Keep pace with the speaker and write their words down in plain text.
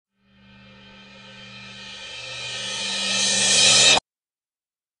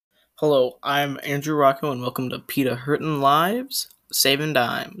Hello, I'm Andrew Rocco, and welcome to PETA Hurtin' Lives, Saving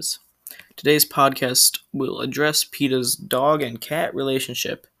Dimes. Today's podcast will address PETA's dog and cat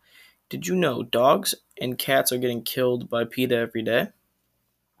relationship. Did you know dogs and cats are getting killed by PETA every day?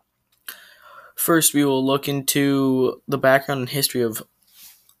 First, we will look into the background and history of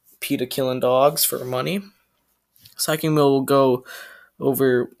PETA killing dogs for money. Second, we'll go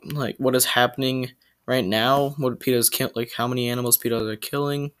over what is happening right now, what PETA's how many animals PETA are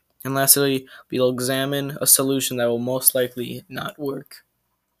killing. And lastly, we'll examine a solution that will most likely not work.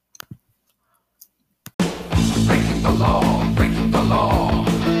 Breaking the law, breaking the law,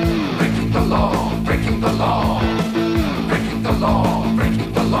 breaking the law, breaking the law, breaking the law,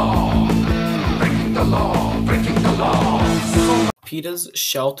 breaking the law, breaking the law, breaking the law. PETA's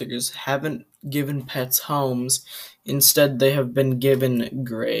shelters haven't given pets homes. Instead, they have been given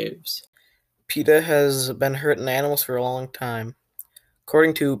graves. PETA has been hurting animals for a long time.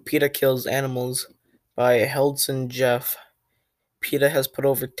 According to PETA Kills Animals by Heldson Jeff, PETA has put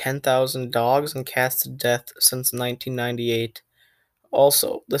over 10,000 dogs and cats to death since 1998.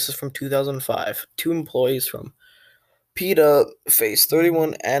 Also, this is from 2005. 2 employees from PETA faced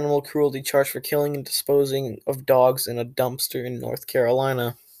 31 animal cruelty charge for killing and disposing of dogs in a dumpster in North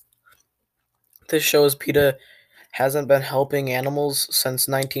Carolina. This shows PETA hasn't been helping animals since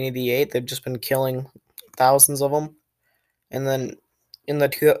 1988. They've just been killing thousands of them. And then in the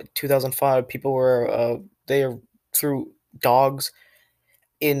 2005, people they threw dogs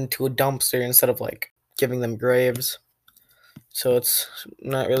into a dumpster instead of giving them graves. So it's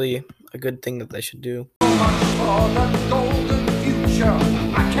not really a good thing that they should do. So much for the golden future,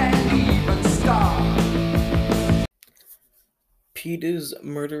 I can't even stop. PETA's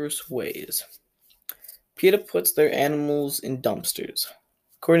murderous ways. PETA puts their animals in dumpsters.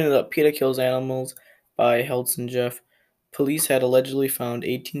 According to PETA Kills Animals by Heldson Jeff, police had allegedly found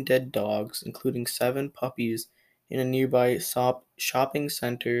 18 dead dogs, including 7 puppies, in a nearby shopping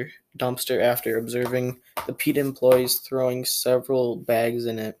center dumpster after observing the PETA employees throwing several bags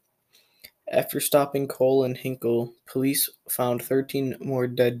in it. After stopping Cole and Hinkle, police found 13 more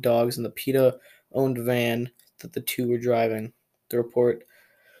dead dogs in the PETA-owned van that the two were driving, the report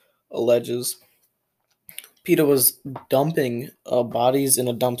alleges. PETA was dumping bodies in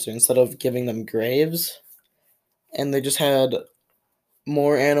a dumpster instead of giving them graves, and they just had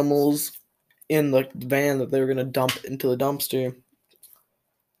more animals in the van that they were going to dump into the dumpster.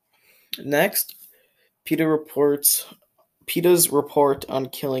 Next, PETA's report on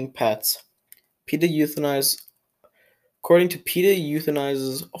killing pets. According to PETA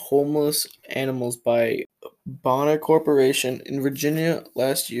euthanizes homeless animals by Bonner Corporation in Virginia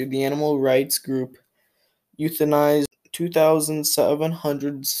last year. The animal rights group euthanized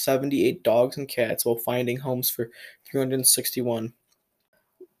 2,778 dogs and cats while finding homes for 361.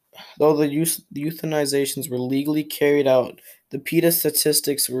 Though the euthanizations were legally carried out, the PETA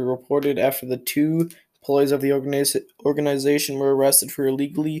statistics were reported after the 2 employees of the organization were arrested for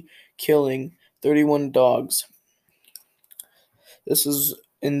illegally killing 31 dogs. This is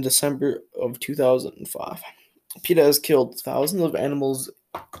in December of 2005. PETA has killed thousands of animals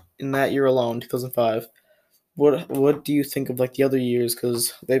in that year alone, 2005. What do you think of the other years?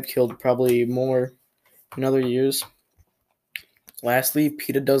 Because they've killed probably more in other years. Lastly,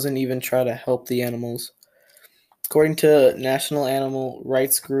 PETA doesn't even try to help the animals. According to National Animal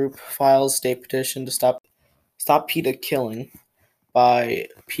Rights Group, files state petition to stop PETA killing by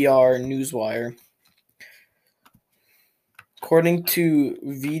PR Newswire. According to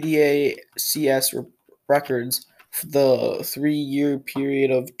VDACS records, for the 3-year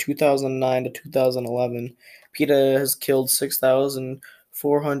period of 2009 to 2011, PETA has killed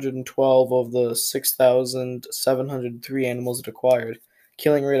 6,412 of the 6,703 animals it acquired,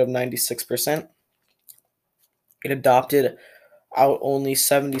 killing rate of 96%. It adopted out only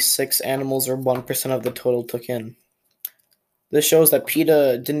 76 animals, or 1% of the total took in. This shows that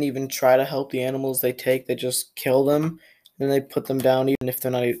PETA didn't even try to help the animals they take. They just kill them and they put them down, even if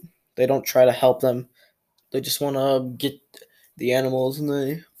they don't try to help them. They just want to get the animals and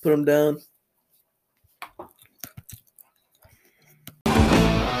they put them down.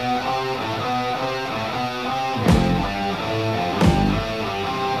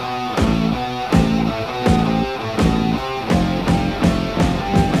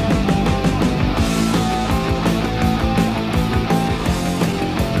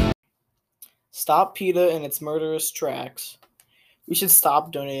 Stop PETA in its murderous tracks. We should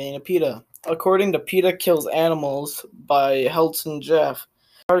stop donating to PETA. According to PETA Kills Animals by Heldson Jeff,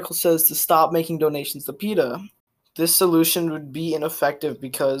 the article says to stop making donations to PETA. This solution would be ineffective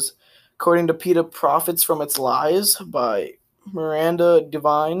because, according to PETA Profits from Its Lies by Miranda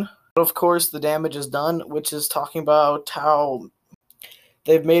Devine, But of course, the damage is done, which is talking about how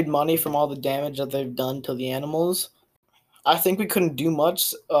they've made money from all the damage that they've done to the animals. I think we couldn't do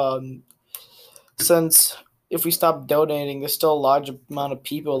much since if we stop donating, there's still a large amount of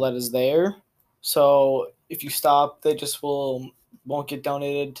people that is there. So if you stop, they just won't get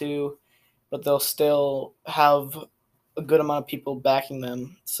donated to, but they'll still have a good amount of people backing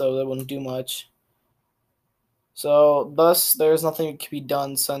them, so they wouldn't do much. So thus, there's nothing that can be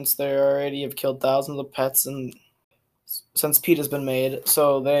done since they already have killed thousands of pets and since PETA's been made.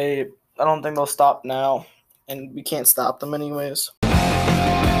 So I don't think they'll stop now, and we can't stop them anyways.